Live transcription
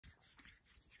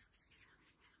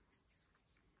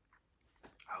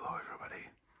Hello everybody,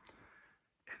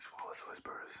 it's Wallace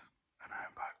Whispers, and I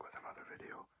am back with another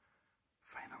video.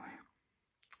 Finally,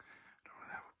 I don't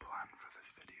really have a plan for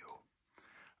this video.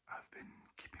 I've been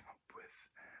keeping up with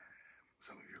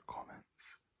some of your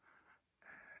comments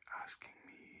asking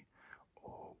me,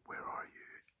 oh, where are you?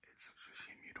 It's such a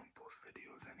shame you don't post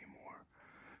videos anymore.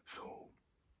 So,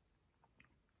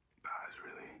 that is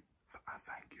really, I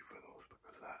thank you for those,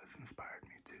 because that has inspired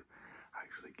me to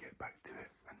actually get back to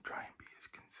it and try and be as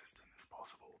consistent as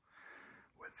possible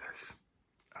with this.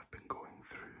 I've been going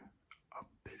through a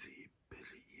busy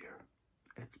year.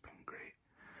 It's been great.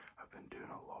 I've been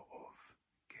doing a lot of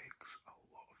gigs, a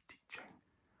lot of teaching,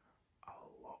 a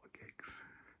lot of gigs,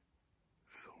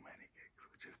 so many gigs,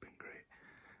 which has been great.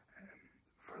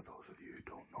 For those of you who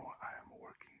don't know, I am a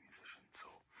working musician,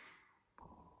 so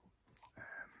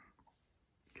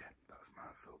yeah, that's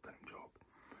my full-time job,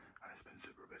 and it's been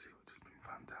super busy, which has been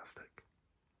fantastic.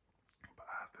 But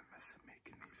I've been missing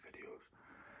making these videos,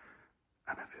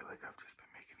 and I feel like I've just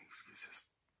been making excuses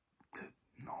to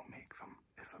not make them,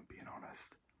 if I'm being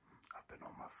honest. I've been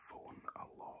on my phone a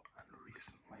lot, and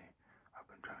recently I've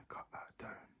been trying to cut that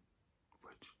down,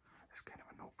 which is kind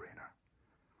of a no-brainer.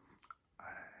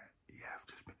 Yeah, I've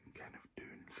just been kind of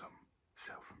doing some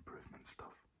self-improvement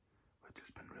stuff, which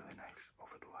has been really nice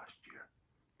over the last year.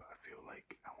 But I feel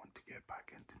like I want to get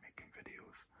back into making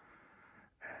videos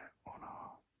on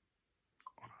a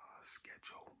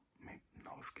schedule. Maybe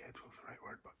not schedule is the right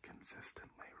word, but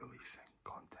consistently releasing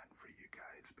content for you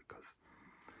guys, because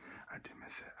I do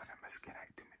miss it, and I miss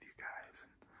connecting with you guys,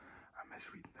 and I miss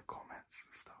reading the comments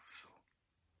and stuff. So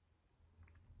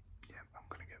yeah, I'm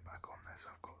gonna get back on this.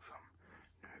 I've got some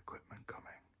new equipment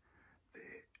coming.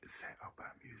 The setup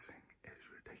I'm using is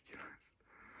ridiculous.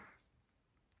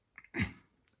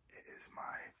 It is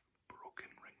my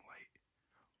broken ring light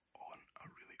on a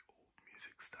really old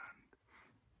music stand.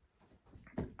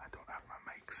 I don't have my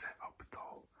mic set up at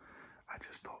all. I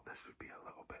just thought this would be a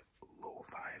little bit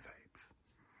lo-fi vibes.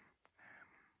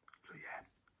 So yeah,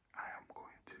 I am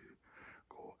going to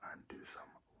go and do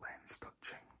some lens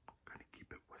touching. Gonna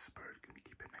keep it whispered, gonna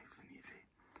keep it nice and easy.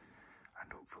 And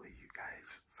hopefully you guys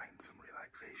find some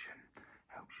relaxation.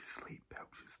 Helps you sleep,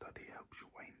 helps you study, helps you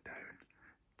wind down.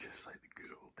 Just like the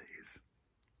good old days.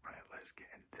 Right, let's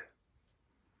get into it.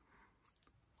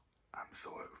 I'm so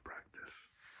out of practice.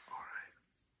 Alright.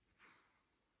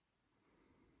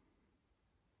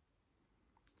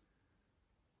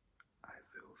 I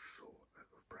feel so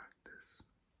out of practice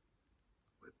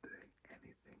with doing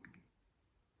anything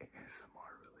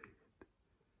ASMR related,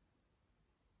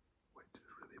 which is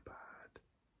really bad.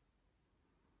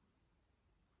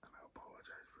 And I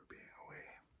apologize for being away.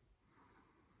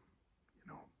 You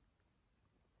know,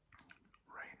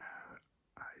 right now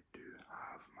I do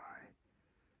have my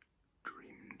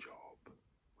dream job,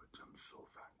 which I'm so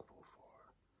thankful for.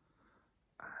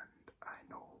 And I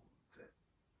know that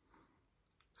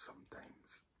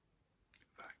sometimes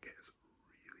that gets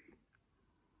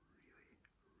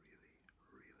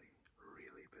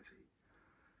really busy,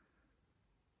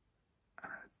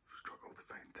 and I struggle to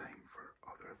find time for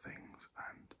other things.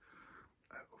 And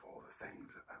out of all the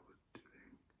things that I was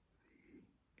doing,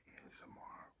 the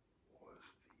ASMR was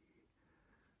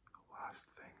the last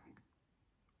thing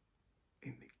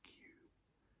in the queue,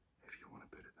 if you want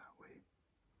to put it that way.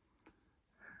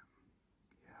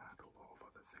 Yeah, I had a lot of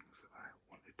other things that I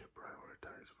wanted to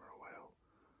prioritize for a while,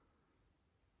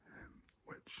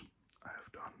 which I have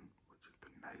done, which has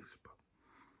been nice, but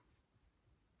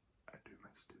I do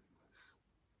miss doing this.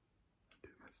 I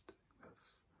do miss doing this.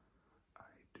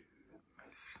 I do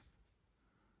miss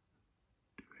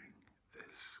doing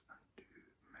this. I do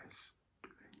miss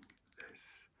doing this.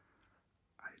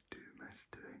 I do miss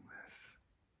doing this.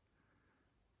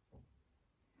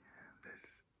 Yeah, this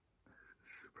is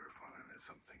super fun, and it's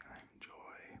something I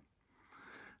enjoy.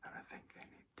 And I think I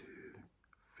need to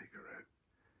figure out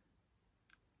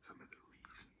some of the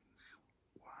reasons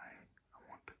why I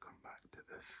want to come back to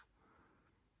this.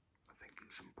 I think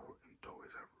it's important to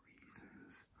always have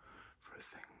reasons for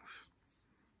things.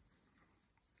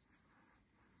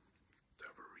 To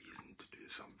have a reason to do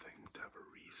something, to have a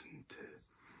reason to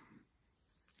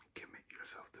commit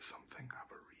yourself to something,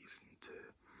 have a reason to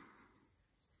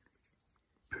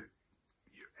put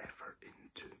your effort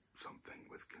into something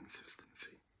with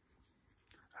consistency.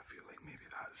 I feel like maybe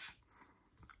that's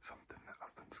something that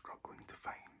I've been struggling to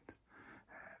find,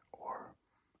 or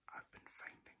I've been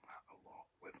finding that a lot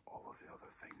with all of the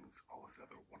other things, all of the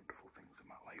other wonderful things in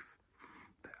my life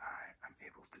that I am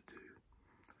able to do.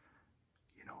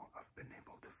 You know, I've been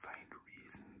able to find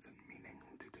reasons and meaning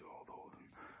to do all those, and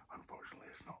unfortunately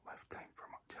it's not left time for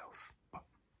much else. But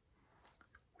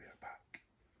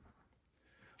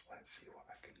Let's see what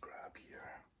I can grab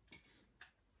here.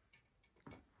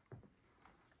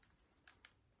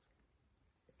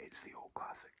 It's the old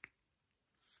classic.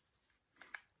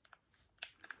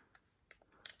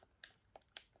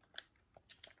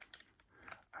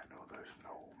 I know there's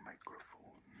no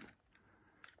microphone,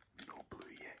 no Blue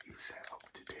Yeti setup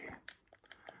today.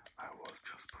 I was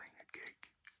just playing a gig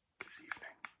this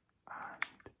evening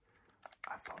and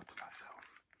I thought to myself,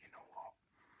 you know what,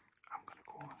 I'm going to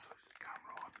go and switch the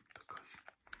camera on because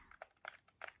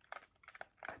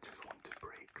I just want to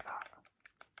break that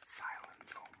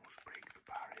silence, almost break the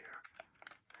barrier,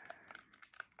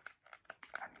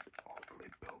 and hopefully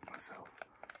build myself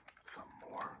some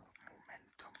more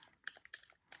momentum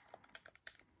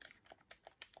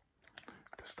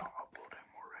to start uploading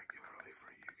more regularly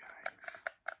for you guys.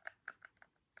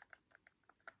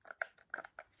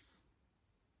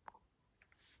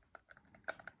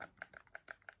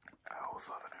 I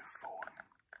also have a new phone,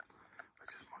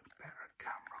 which is much better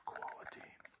camera quality,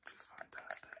 which is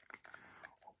fantastic,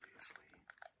 obviously.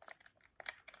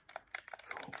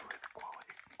 So hopefully the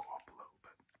quality can go up a little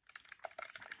bit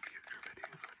in future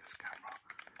videos with this camera.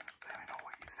 Let me know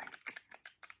what you think.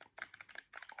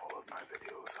 All of my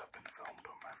videos have been filmed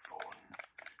on my phone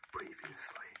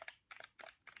previously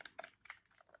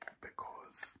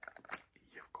because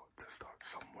you've got to start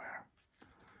somewhere.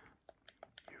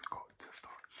 You've got to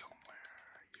start somewhere.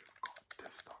 You've got to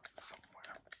start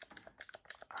somewhere.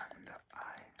 And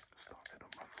I started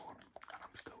on my phone, and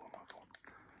I'm still on my phone.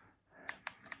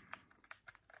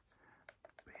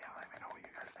 But yeah, let me know what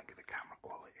you guys think of the camera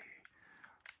quality.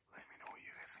 Let me know what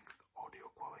you guys think of the audio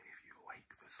quality. If you like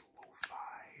this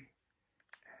lo-fi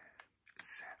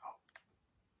setup,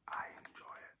 I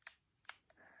enjoy it.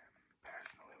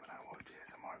 Personally, when I watch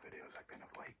ASMR videos, I kind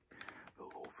of like the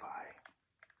lo-fi.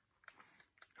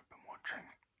 I've been watching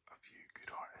a few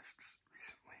good artists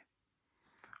recently.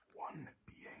 One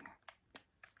being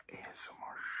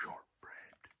ASMR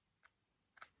Shortbread.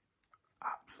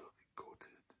 Absolutely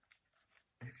goated.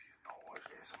 If you've not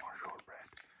watched ASMR Shortbread,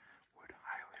 would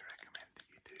highly recommend that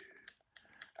you do.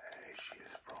 She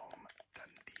is from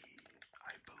Dundee,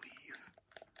 I believe,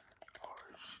 or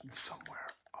somewhere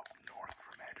up north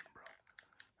from Edinburgh.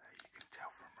 You can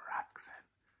tell from her accent.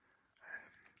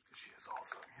 She is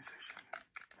also a musician,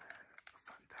 a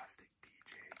fantastic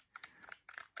DJ,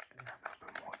 and I've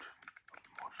been watching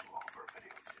a lot of her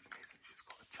videos. She's amazing. She's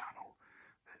got a channel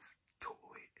that's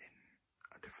totally in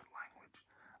a different language.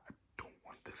 I don't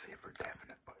want to say for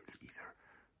definite, but it's either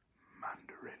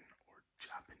Mandarin or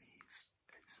Japanese.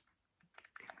 It's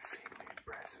insanely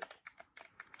impressive.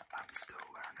 I'm still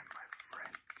learning my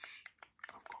French.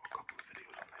 I've got a couple of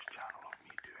videos on this channel of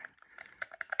me doing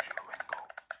Duolingo,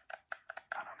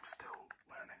 and I'm still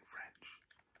learning French.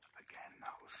 Again,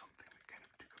 that was something that kind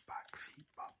of took a back seat,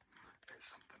 but it's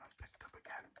something I've picked up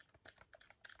again.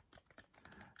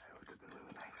 It would have been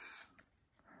really nice.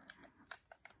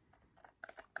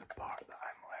 The part that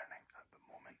I'm learning at the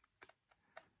moment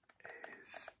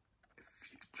is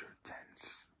future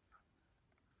tense,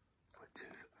 which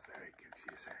is very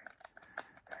confusing.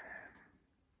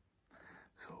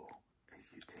 So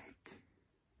if you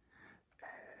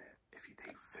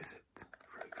take visit,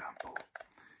 for example,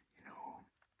 you know,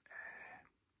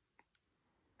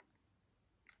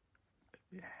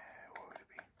 what would it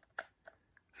be?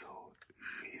 So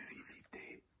j'ai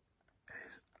visité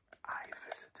is I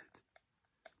visited.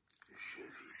 Je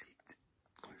visite.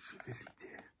 Je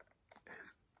visité is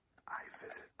I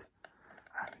visit.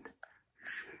 And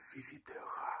je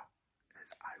visiterai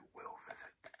is I will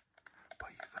visit.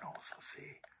 But you can also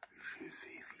say je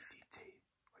vais visiter,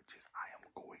 which is I am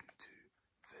going to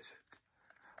visit.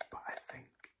 But I think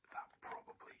that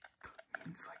probably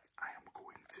means like I am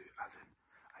going to, as in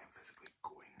I am physically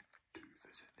going to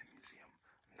visit the museum,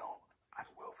 not I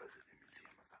will visit the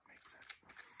museum, if that makes sense.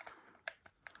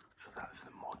 So that's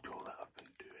the module that I've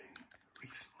been doing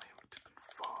recently, which has been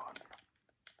fun.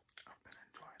 I've been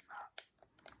enjoying that.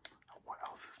 And what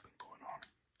else has been going on?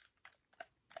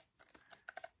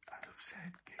 As I've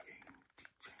said, gigging,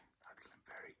 teaching, had some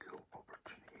very cool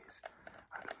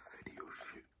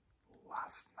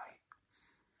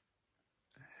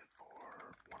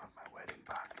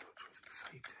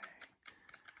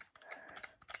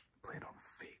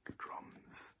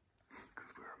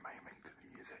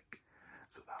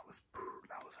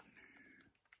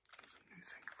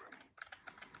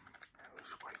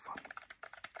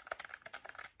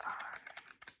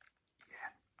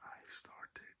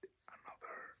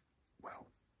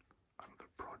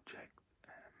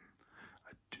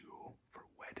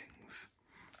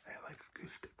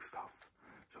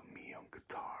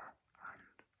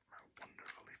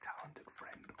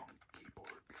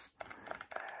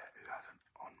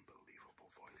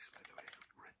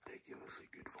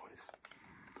ridiculously good voice.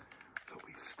 So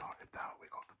we've started that. We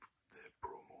got the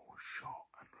promo shot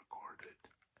and recorded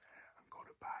and got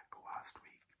it back last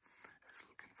week. It's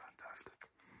looking fantastic.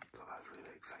 So that's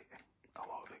really exciting. A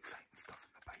lot of exciting stuff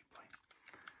in the pipeline.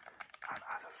 And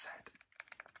as I've said,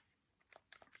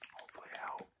 hopefully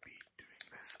I'll be doing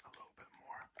this a little bit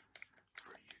more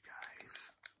for you guys.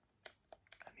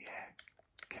 And yeah,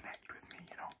 connect with me,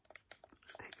 you know.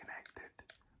 Stay connected.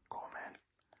 Comment,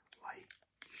 like,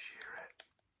 share it,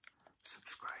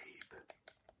 subscribe.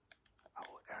 I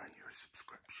will earn your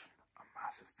subscription. A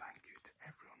massive thank you to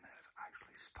everyone that has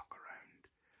actually stuck around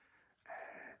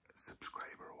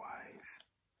subscriber-wise.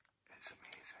 It's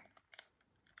amazing.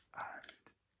 And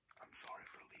I'm sorry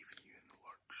for leaving you in the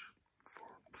lurch for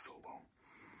so long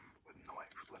with no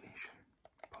explanation.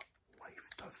 But life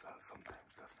does that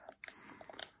sometimes, doesn't it?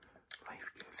 Life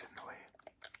gets in